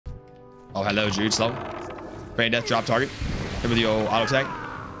Oh, hello, dude. Slow. Feign death, drop target. Hit with the old auto tag.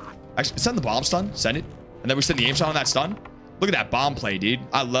 Actually, send the bomb stun. Send it. And then we send the aim shot on that stun. Look at that bomb play, dude.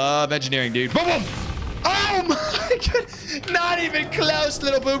 I love engineering, dude. Boom, boom. Oh, my God. Not even close,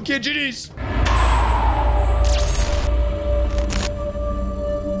 little boom kid. GG's.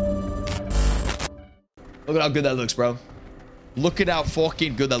 Look at how good that looks, bro. Look at how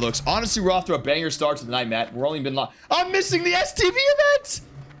fucking good that looks. Honestly, we're off to a banger start to the night, Matt. We're only been long. I'm missing the STV event.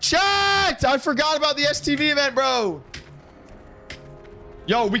 Chat. I forgot about the STV event, bro.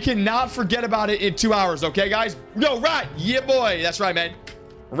 Yo, we cannot forget about it in 2 hours, okay, guys? Yo, Rat. Yeah, boy. That's right, man.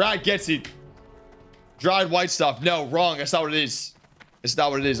 Rat gets it. Dried white stuff. No, wrong. That's not what it is. It's not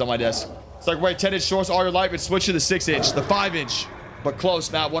what it is on my desk. It's like wear 10-inch shorts all your life and switch to the 6-inch, the 5-inch. But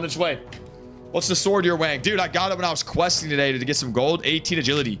close, Matt. 1 inch away. What's the sword you're wearing? Dude, I got it when I was questing today to get some gold. 18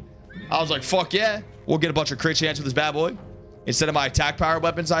 agility. I was like, fuck yeah. We'll get a bunch of crit chance with this bad boy. Instead of my attack power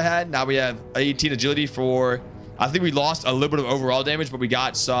weapons I had, now we have 18 agility for... I think we lost a little bit of overall damage, but we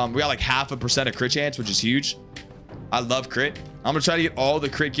got like 0.5% of crit chance, which is huge. I love crit. I'm going to try to get all the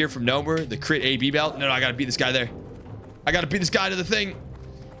crit gear from Nomer, the crit AB belt. No, I got to beat this guy there. I got to beat this guy to the thing.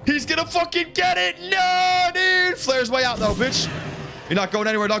 He's going to fucking get it. No, dude. Flare's way out, though, bitch. You're not going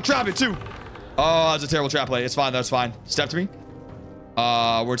anywhere, dog. Trap it, too. Oh, that's a terrible trap play. It's fine. That's fine. Step to me.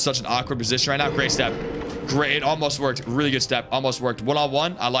 We're in such an awkward position right now. Great step. Great. It almost worked. Really good step. Almost worked.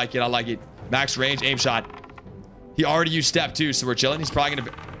 1-on-1. I like it. I like it. Max range. Aim shot. He already used step too, so we're chilling. He's probably going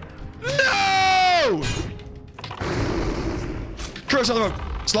to be... No! Curse on the road.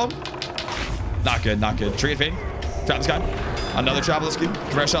 Slow. Not good. Not good. Tree and fade. Trap this guy. Another trap. Let's get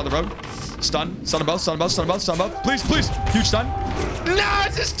commercial shot on the road. Stun. Stun them both. Stun them both. Stun them both. Stun them both. Please, please. Huge stun. No,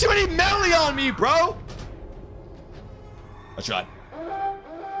 it's just too many melee on me, bro. I tried.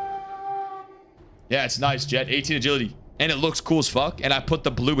 Yeah, it's nice, Jet. 18 agility. And it looks cool as fuck. And I put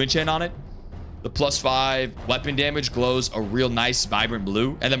the blue enchant on it. The +5 weapon damage glows a real nice, vibrant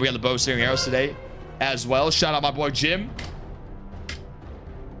blue. And then we got the bow steering arrows today as well. Shout out my boy, Jim.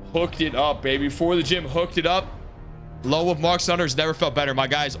 Hooked it up, baby. For the gym, hooked it up. Low of Mark Sunners never felt better. My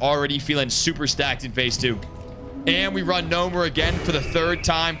guy's already feeling super stacked in phase 2. And we run Nomer again for the 3rd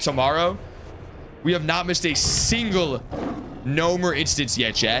time tomorrow. We have not missed a single Nomer instance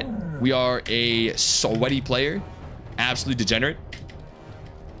yet, chat. We are a sweaty player. Absolutely degenerate.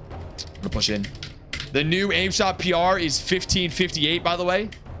 I'm gonna push in. The new aim shot PR is 1558, by the way.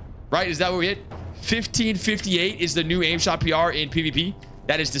 Right? Is that what we hit? 1558 is the new aim shot PR in PvP.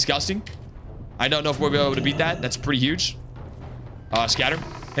 That is disgusting. I don't know if we'll be able to beat that. That's pretty huge. Scatter.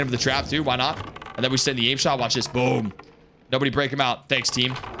 Hit him with the trap, too. Why not? And then we send the aim shot. Watch this. Boom. Nobody break him out. Thanks,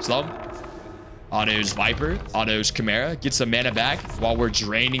 team. Slow. Auto's Viper. Auto's Chimera. Get some mana back while we're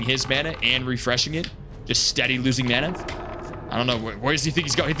draining his mana and refreshing it. Just steady losing mana. I don't know. Where does he think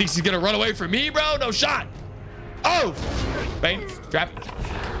he's going? He thinks he's going to run away from me, bro? No shot. Oh. Bang. Trap.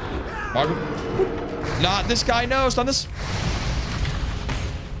 Marvin. Not this guy. No. Stun this.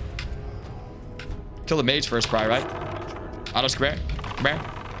 Kill the mage first, probably, right? Auto's Chimera.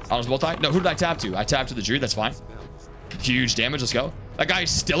 Chimera. Auto's multi. No, who did I tap to? I tapped to the Druid. That's fine. Huge damage. Let's go. That guy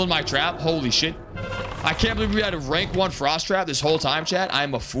is still in my trap. Holy shit. I can't believe we had a rank 1 frost trap this whole time, chat. I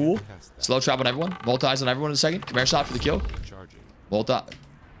am a fool. Slow trap on everyone. Multis on everyone in a second. Chimera shot for the kill. Multi.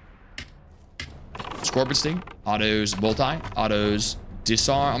 Scorpion sting. Auto's multi. Auto's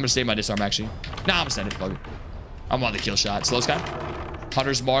disarm. I'm going to save my disarm, actually. Nah, I'm going to send it. Fuck it. I'm on the kill shot. Slow guy.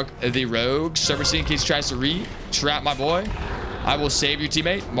 Hunter's mark the rogue. Servicing in case he tries to re-trap my boy. I will save your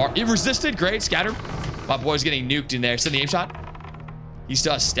teammate. Mark. He resisted. Great. Scatter. My boy's getting nuked in there. Send the aim shot. He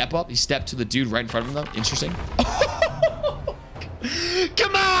still has step up. He stepped to the dude right in front of him, though. Interesting.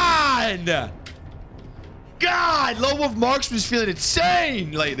 Come on! God! Low Wolf Marks was feeling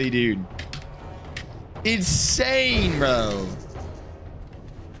insane lately, dude. Insane, bro.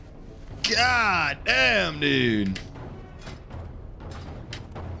 God damn, dude.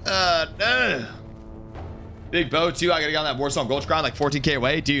 Damn. Big bow, too. I gotta get on that Warzone Gold grind like 14k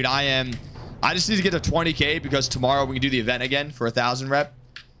away. Dude, I just need to get to 20k because tomorrow we can do the event again for 1,000 rep.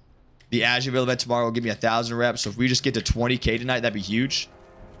 The Azureville event tomorrow will give me 1,000 reps. So if we just get to 20k tonight, that'd be huge.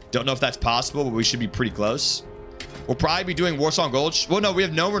 Don't know if that's possible, but we should be pretty close. We'll probably be doing Warzone Gold. Well, no, we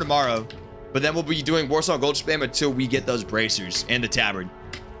have Nomer tomorrow. But then we'll be doing Warzone Gold spam until we get those bracers and the tabard.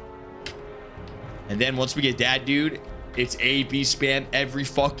 And then once we get that, dude, it's AB spam every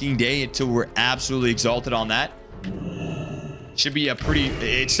fucking day until we're absolutely exalted on that. Should be a pretty...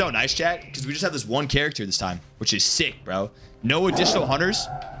 It's so nice, chat, because we just have this one character this time, which is sick, bro. No additional hunters.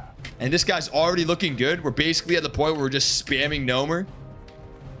 And this guy's already looking good. We're basically at the point where we're just spamming Nomer.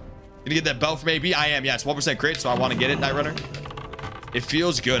 Gonna get that belt from AB? I am. Yeah, it's 1% crit, so I want to get it, Night Runner. It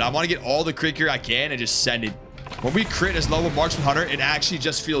feels good. I want to get all the crit gear I can and just send it. When we crit as level marksman hunter, it actually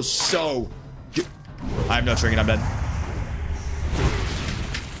just feels so good. I have no trinket. I'm dead.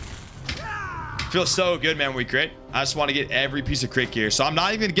 Feels so good, man, when we crit. I just want to get every piece of crit gear. So I'm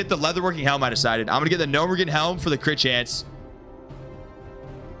not even going to get the leatherworking helm, I decided. I'm going to get the Nomergan helm for the crit chance.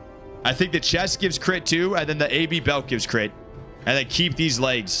 I think the chest gives crit too, and then the AB belt gives crit. And then keep these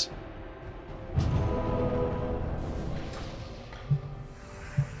legs.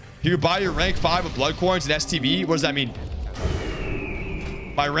 You can buy your rank 5 with blood coins and STV. What does that mean?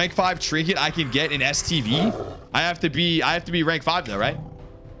 My rank 5 trinket I can get in STV? I have to be rank 5 though, right?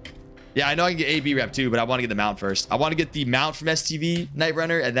 Yeah, I know I can get AB rep too, but I want to get the mount first. I want to get the mount from STV Night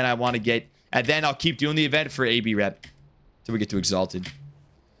Runner, and then I'll keep doing the event for AB rep till we get to Exalted.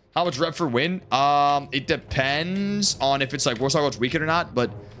 How much rep for win? It depends on if it's like Warsaw World's Weekend or not,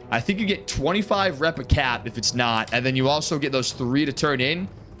 but I think you get 25 rep a cap if it's not, and then you also get those 3 to turn in,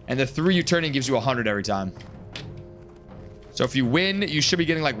 and the 3 you turn in gives you 100 every time. So if you win, you should be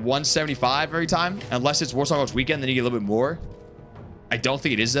getting like 175 every time, unless it's Warsaw World's Weekend, then you get a little bit more. I don't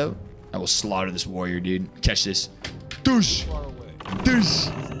think it is though. I will slaughter this warrior, dude. Catch this. Douche. Douche.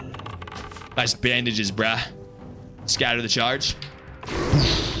 Nice bandages, bruh. Scatter the charge.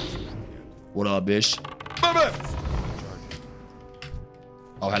 What up, bish?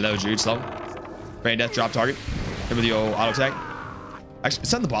 Oh, hello, dude. Slow. Rain death, drop target. Remember the old auto tag? Actually,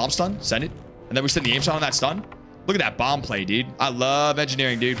 send the bomb stun. Send it. And then we send the aim shot on that stun. Look at that bomb play, dude. I love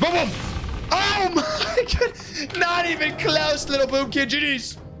engineering, dude. Boom, boom. Oh, my God. Not even close, little boom kid.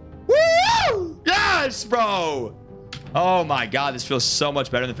 GG's. Woo! Yes, bro. Oh, my God. This feels so much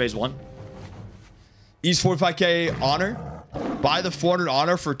better than phase 1. East 45k honor. Buy the 400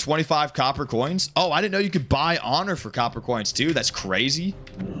 honor for 25 copper coins. Oh, I didn't know you could buy honor for copper coins too. That's crazy.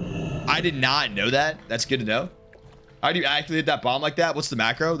 I did not know that. That's good to know. How do you activate hit that bomb like that? What's the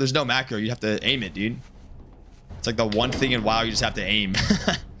macro? There's no macro. You have to aim it, dude. It's like the one thing in WoW you just have to aim.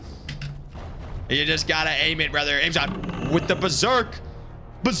 You just gotta aim it, brother. Aim shot with the berserk.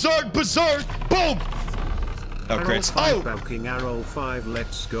 Berserk, berserk. Boom. Oh, crits. Oh! Arrow 5,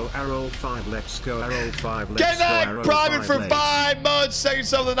 let's go. Arrow 5, let's go. Arrow 5, let's Get back, go. Private, for 5 months. Second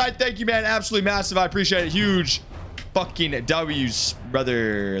sub of the night. Thank you, man. Absolutely massive. I appreciate it. Huge fucking W's,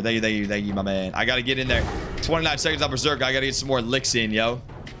 brother. Thank you, my man. I gotta get in there. 29 seconds on Berserk. I gotta get some more licks in, yo.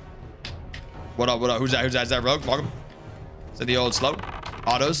 What up, what up? Who's that? Who's that? Is that Rogue? Mark him. Send the old slow.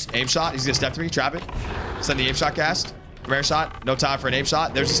 Autos. Aim shot. He's gonna step to me. Trap it. Send the aim shot cast. Rare shot. No time for an aim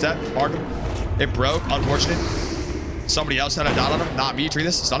shot. There's a step. Mark him. It broke. Unfortunate. Somebody else had a dot on him. Not me. Treat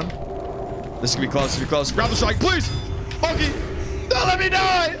this. Stun him. This is gonna be close. This is gonna be close. Grab the strike, please. Monkey. Don't let me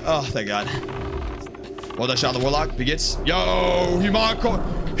die. Oh, thank God. Well, that shot on the Warlock. He gets. Yo,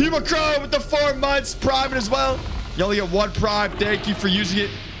 Hemochrome with the 4 months. Prime as well. You only get 1 prime. Thank you for using it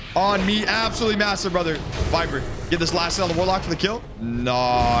on me. Absolutely massive, brother. Viper. Get this last hit on the Warlock for the kill.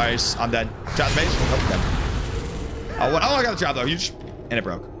 Nice. I'm dead. Trap the base. Oh, dead. Oh, I got the trap though. Huge. And it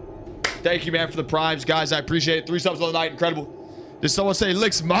broke. Thank you, man, for the primes, guys. I appreciate it. 3 subs on the night. Incredible. Did someone say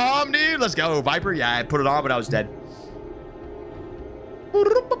Lick's mom, dude? Let's go. Viper. Yeah, I put it on, but I was dead.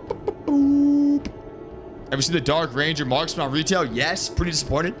 Have you seen the Dark Ranger marksman on retail? Yes. Pretty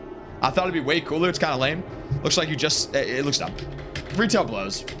disappointed. I thought it'd be way cooler. It's kind of lame. Looks like you just... It looks dumb. Retail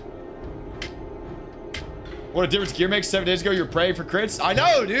blows. What a difference gear makes. 7 days ago, you were praying for crits. I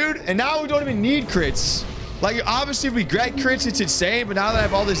know, dude. And now we don't even need crits. Like, obviously, if we get crits, it's insane. But now that I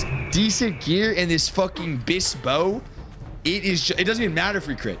have all this decent gear and this fucking Bis bow, it doesn't even matter if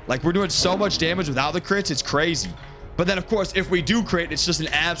we crit. Like, we're doing so much damage without the crits. It's crazy. But then, of course, if we do crit, it's just an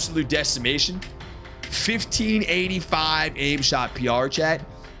absolute decimation. 1585 aim shot PR chat.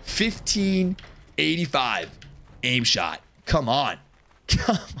 1585 aim shot. Come on.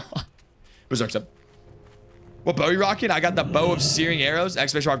 Come on. Berserk's up. What bow you rocking? I got the bow of searing arrows.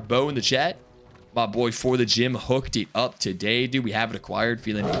 Exclamation mark bow in the chat. My boy for the gym hooked it up today, dude. We have it acquired.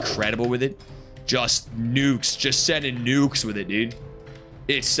 Feeling incredible with it. Just nukes. Just sending nukes with it, dude.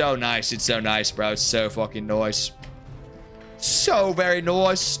 It's so nice. It's so nice, bro. It's so fucking nice. So very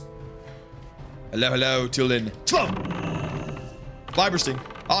nice. Hello, hello, Tulin. Slow. Viper sting.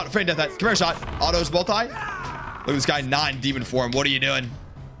 Oh, frame death. Come here, shot. Autos multi. Look at this guy not in demon form. What are you doing?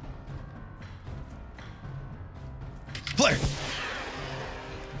 Flare.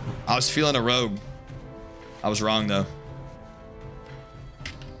 I was feeling a rogue. I was wrong, though.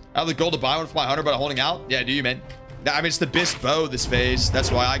 I have the gold to buy one for my hunter, but I'm holding out. Yeah, do you, man? I mean, it's the Bis bow this phase. That's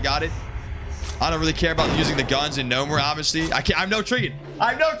why I got it. I don't really care about using the guns in no more, obviously. I can't. I'm no trinket.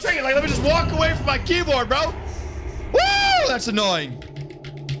 I'm no trinket. Like, let me just walk away from my keyboard, bro. Woo! That's annoying.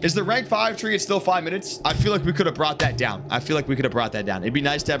 Is the rank 5 trinket still 5 minutes? I feel like we could have brought that down. It'd be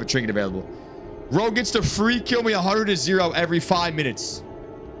nice to have a trinket available. Rogue gets to free kill me 100-0 every 5 minutes.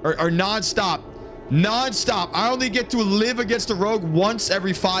 Or non-stop. Non-stop. I only get to live against a rogue once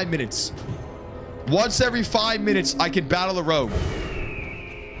every 5 minutes. Once every 5 minutes, I can battle a rogue.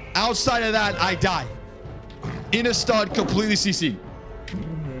 Outside of that, I die. In a stud, completely CC.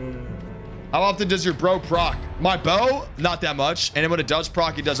 How often does your bro proc? My bow? Not that much. And when it does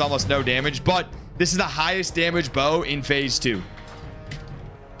proc, it does almost no damage. But this is the highest damage bow in phase 2.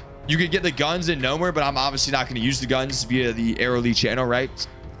 You could get the guns in Nowhere, but I'm obviously not going to use the guns via the Arrow Lee channel, right?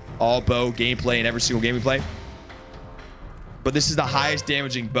 All bow gameplay in every single game we play. But this is the highest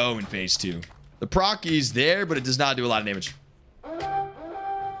damaging bow in phase 2. The proc is there, but it does not do a lot of damage.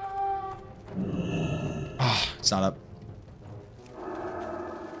 Ah, it's not up.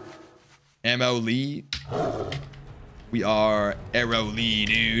 Ammo Lee. We are Arrow Lee,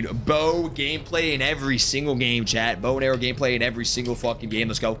 dude. Bow gameplay in every single game, chat. Bow and arrow gameplay in every single fucking game.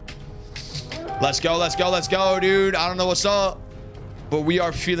 Let's go. Let's go, let's go, let's go, dude. I don't know what's up, but we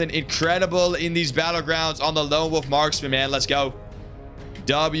are feeling incredible in these battlegrounds on the Lone Wolf Marksman, man. Let's go.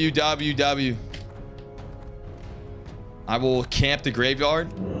 WWW. I will camp the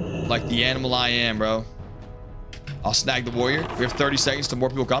graveyard like the animal I am, bro. I'll snag the warrior. We have 30 seconds till more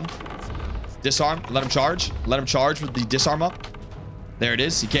people come. Disarm. Let him charge. Let him charge with the disarm up. There it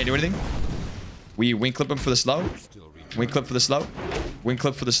is. He can't do anything. We wing clip him for the slow. Wing clip for the slow. Wing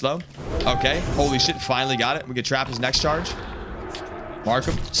clip for the slow. Okay. Holy shit. Finally got it. We can trap his next charge. Mark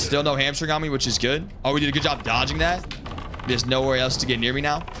him. Still no hamstring on me, which is good. Oh, we did a good job dodging that. There's nowhere else to get near me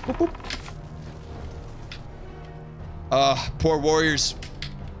now. Boop, boop. Poor warriors.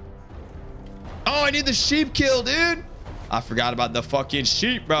 Oh, I need the sheep kill, dude. I forgot about the fucking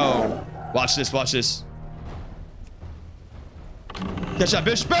sheep, bro. Watch this, watch this. Catch that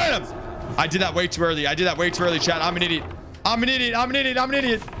bitch, bam! I did that way too early. I did that way too early, chat. I'm an idiot. I'm an idiot. I'm an idiot. I'm an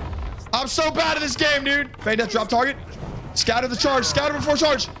idiot. I'm so bad at this game, dude. Fade that drop target. Scatter the charge. Scatter before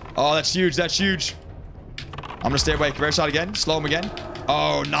charge. Oh, that's huge. That's huge. I'm gonna stay away. Chimera shot again. Slow him again.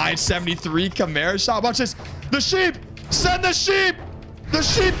 Oh, 973 Chimera shot. Watch this. The sheep. Send the sheep. The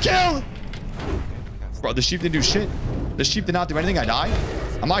sheep kill. Bro, the sheep didn't do shit. The sheep did not do anything. I die.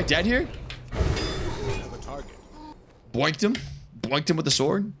 Am I dead here? Boinked him. Boinked him with the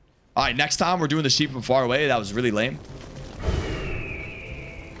sword. All right, next time we're doing the sheep from far away. That was really lame.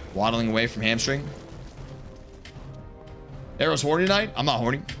 Waddling away from hamstring. Arrow's horny tonight? I'm not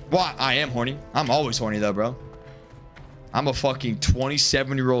horny. Well, I am horny. I'm always horny though, bro. I'm a fucking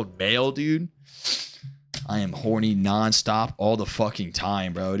 27-year-old male, dude. I am horny nonstop all the fucking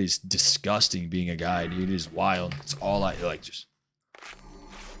time, bro. It is disgusting being a guy, dude. It is wild. It's all I like, just.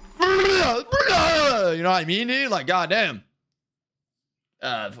 You know what I mean, dude? Like, goddamn.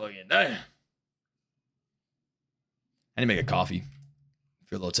 Fucking damn. I need to make a coffee.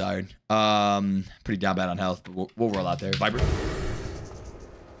 Feel a little tired. Pretty down bad on health, but we'll roll out there. Viper.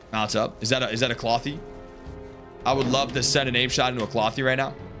 Mounts up. Is that a clothy? I would love to send an aim shot into a clothy right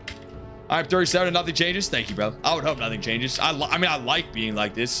now. I have 37 and nothing changes. Thank you, bro. I would hope nothing changes. I mean, I like being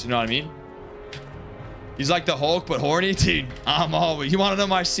like this. You know what I mean? He's like the Hulk, but horny. Dude, I'm always... You want to know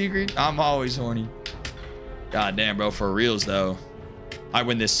my secret? I'm always horny. God damn, bro. For reals, though. I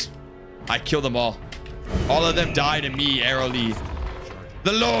win this. I kill them all. All of them die to me, Arrow Lee.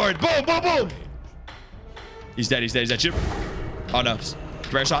 The Lord. Boom, boom, boom. He's dead. He's dead. He's dead. Chip. Oh, no.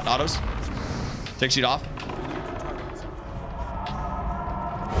 Rare shot. Autos. Take sheet off.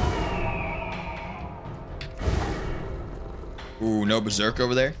 Ooh, no berserk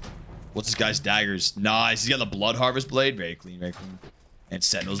over there. What's this guy's daggers? Nice. He's got the blood harvest blade. Very clean, very clean. And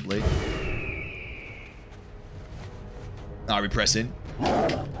Sentinel's blade. Alright, we press in.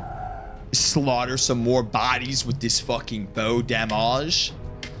 Slaughter some more bodies with this fucking bow damage.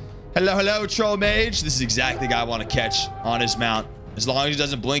 Hello, hello, troll mage. This is exactly the guy I want to catch on his mount. As long as he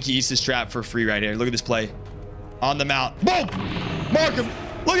doesn't blink, he eats his trap for free right here. Look at this play. On the mount. Boom! Mark him.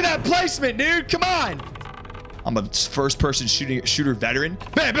 Look at that placement, dude. Come on. I'm a first-person shooter veteran.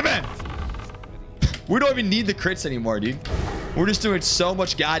 Bam, bam, bam. We don't even need the crits anymore, dude. We're just doing so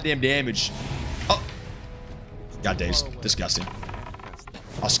much goddamn damage. Oh. God dazed. Disgusting.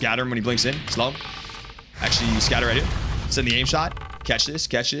 I'll scatter him when he blinks in. Slow. Actually, scatter right here. Send the aim shot. Catch this.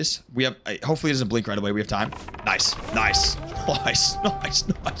 Catch this. We have... hopefully, it doesn't blink right away. We have time. Nice. Nice. Nice. Nice.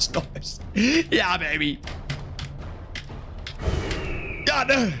 Nice. Nice. Yeah, baby.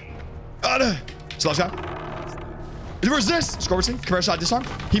 God. God. Slow shot. Where's this? Scorpion, Chimera shot, disarm.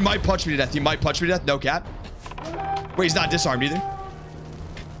 He might punch me to death. He might punch me to death. No cap. Wait, he's not disarmed either.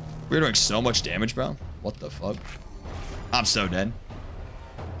 We're doing so much damage, bro. What the fuck? I'm so dead.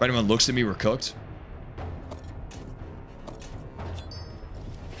 If anyone looks at me, we're cooked.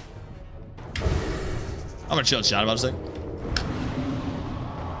 I'm gonna chill chat about a sec.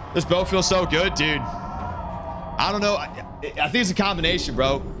 This bow feels so good, dude. I don't know. I think it's a combination,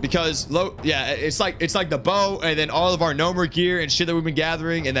 bro. Because yeah, it's like the bow and then all of our Nomer gear and shit that we've been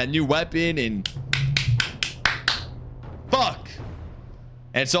gathering and that new weapon and fuck.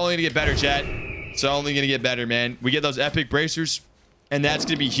 And it's only gonna get better, chat. It's only gonna get better, man. We get those epic bracers, and that's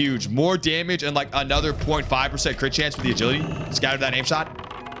gonna be huge. More damage and like another 0.5% crit chance with the agility. Scatter that aim shot.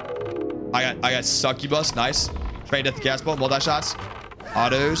 I got succubus. Nice. Trained at the cast ball. Multi shots.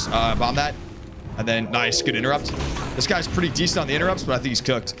 Autos. Bomb that. And then nice. Good interrupt. This guy's pretty decent on the interrupts, but I think he's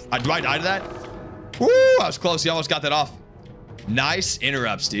cooked. Do I die to that? Woo! I was close. He almost got that off. Nice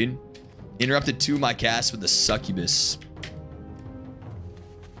interrupts, dude. Interrupted 2 of my casts with the succubus.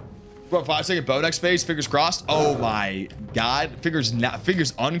 What, 5-second Bodex phase? Fingers crossed. Oh my god. Fingers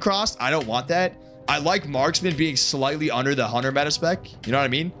uncrossed. I don't want that. I like marksman being slightly under the hunter meta spec. You know what I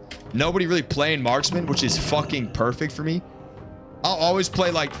mean? Nobody really playing marksman, which is fucking perfect for me. I'll always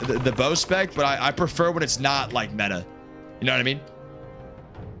play like the bow spec, but I prefer when it's not like meta. You know what I mean?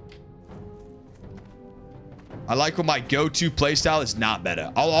 I like when my go-to playstyle is not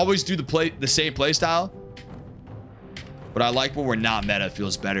meta. I'll always do the same playstyle, but I like when we're not meta. It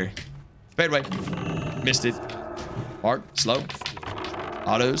feels better. Fade away. Missed it. Mark. Slow.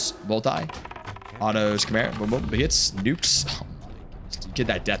 Autos. Multi. Autos. Come here. Boom, boom. Hits. Nukes. Oh my goodness. Get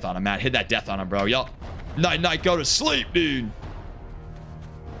that death on him, Matt. Hit that death on him, bro. Yo. Night. Go to sleep, dude.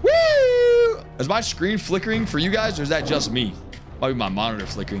 Woo! Is my screen flickering for you guys, or is that just me? Might be my monitor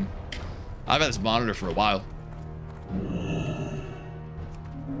flickering. I've had this monitor for a while.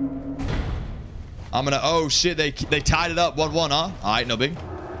 I'm gonna... Oh, shit. They tied it up 1-1, huh? All right. No big.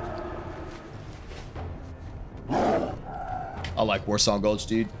 I like Warsong Gulch,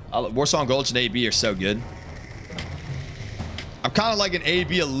 dude. Warsong Gulch and AB are so good. I'm kind of liking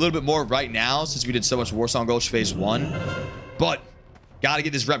AB a little bit more right now since we did so much Warsong Gulch phase 1. But gotta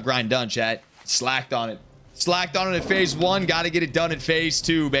get this rep grind done, chat. Slacked on it. Slacked on it in phase 1. Gotta get it done in phase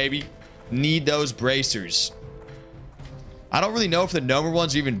 2, baby. Need those bracers. I don't really know if the Nomer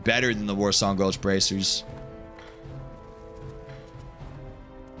ones are even better than the Warsong Gulch bracers.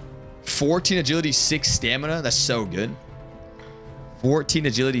 14 agility, 6 stamina. That's so good. 14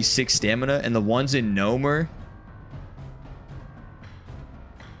 agility, 6 stamina. And the ones in Nomer,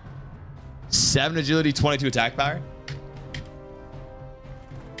 7 agility, 22 attack power.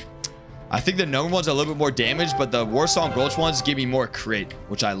 I think the Nomer ones are a little bit more damage, but the Warsong Gulch ones give me more crit,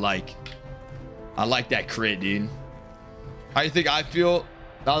 which I like. I like that crit, dude. How do you think I feel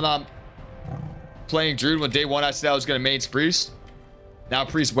now that I'm playing Druid when day 1 I said I was going to main Priest? Now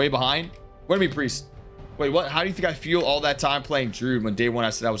Priest way behind. What do you mean Priest? Wait, what? How do you think I feel all that time playing Druid when day 1 I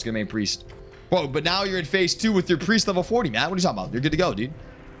said I was going to main Priest? Whoa, but now you're in phase 2 with your Priest level 40, man. What are you talking about? You're good to go, dude.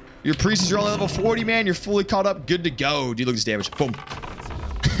 Your Priest is your only level 40, man. You're fully caught up. Good to go. Dude, look at this damage. Boom.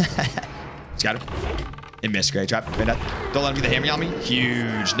 Got him. It missed. Great trap. Don't let him get the hammy on me.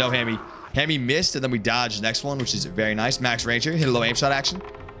 Huge. No hammy. Hammy missed, and then we dodged the next one, which is very nice. Max Ranger. Hit a low aim shot action.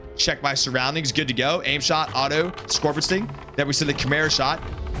 Check my surroundings. Good to go. Aim shot. Auto. Scorpion Sting. Then we send the Chimera shot.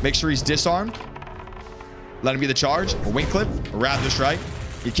 Make sure he's disarmed. Let him be the charge. A wing clip. A rather strike.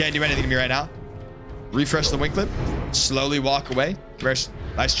 He can't do anything to me right now. Refresh the wing clip. Slowly walk away.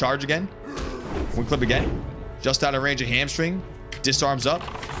 Nice charge again. Wing clip again. Just out of range of hamstring. Disarms up.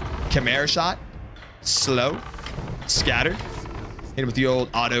 Chimera shot. Slow. Scatter. Hit him with the old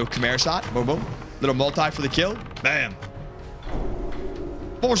auto Chimera shot. Boom, boom. Little multi for the kill. Bam.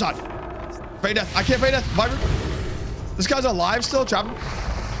 4 shot. Fade death. I can't fade death. Viper. This guy's alive still. Trap him.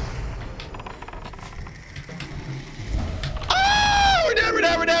 Oh! We're dead. We're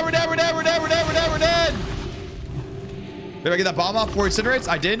dead. We're dead. We're dead. We're dead. We're dead. We're dead. We're dead. We're dead. Did I get that bomb off before it incinerates?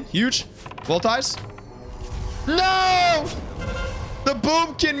 I did. Huge. Multis. No! The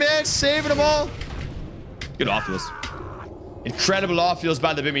Boomkin, man, saving them all. Good off-fields. Incredible off-fields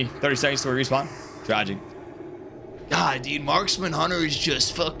by the Bimmy. 30 seconds to a respawn. Tragic. God, dude, Marksman Hunter is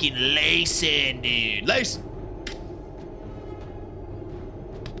just fucking lacing, dude. Lace.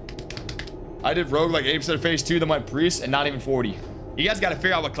 I did Rogue like 80% of phase 2, then went Priest, and not even 40. You guys got to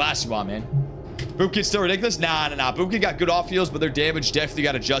figure out what class you want, man. Boomkin's still ridiculous? Nah. Boomkin got good off-fields, but their damage definitely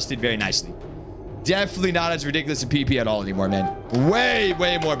got adjusted very nicely. Definitely not as ridiculous in PP at all anymore, man. Way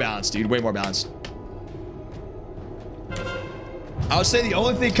more balanced, dude. Way more balanced. I would say the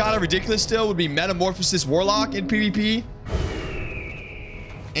only thing kind of ridiculous still would be Metamorphosis Warlock in PvP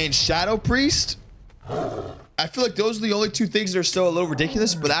and Shadow Priest. I feel like those are the only 2 things that are still a little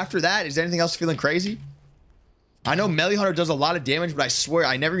ridiculous, but after that, is anything else feeling crazy? I know Melee Hunter does a lot of damage, but I swear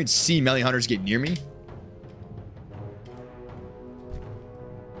I never even see Melee Hunters get near me.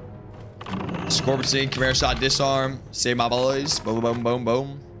 Scorpion, Chimera Shot, Disarm. Save my boys. Boom, boom, boom,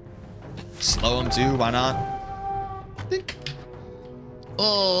 boom. Slow them too. Why not? Think.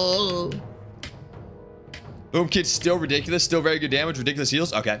 Oh. Boom Kit's still ridiculous. Still very good damage. Ridiculous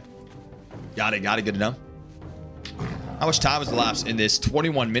heals. Okay. Got it. Got it. Good to know. How much time has elapsed in this?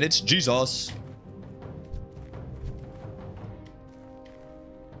 21 minutes. Jesus.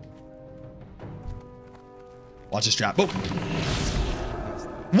 Watch this trap. Boom.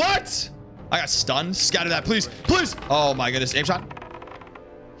 What? I got stunned. Scatter that, please. Please. Oh my goodness. Aim shot.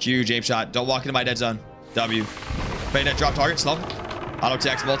 Huge aim shot. Don't walk into my dead zone. W. Bayonet drop target. Slow. Auto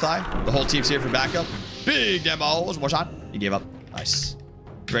text multi. The whole team's here for backup. Big demos. One shot. He gave up. Nice.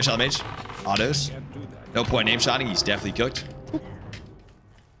 Great shot, mage. Autos. No point in aim shotting. He's definitely cooked.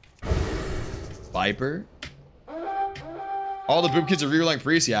 Viper. All the boom kids are rerolling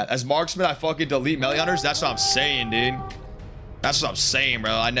priest. Yeah. As marksman, I fucking delete melee hunters. That's what I'm saying, dude. That's what I'm saying,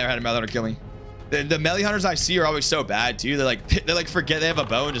 bro. I never had a melee hunter kill me. The melee hunters I see are always so bad, too. They like forget they have a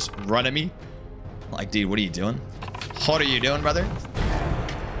bow and just run at me. I'm like, dude, what are you doing? What are you doing, brother?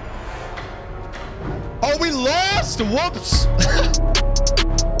 Oh, we lost. Whoops.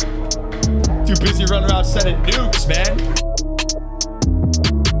 Too busy running around sending nukes, man.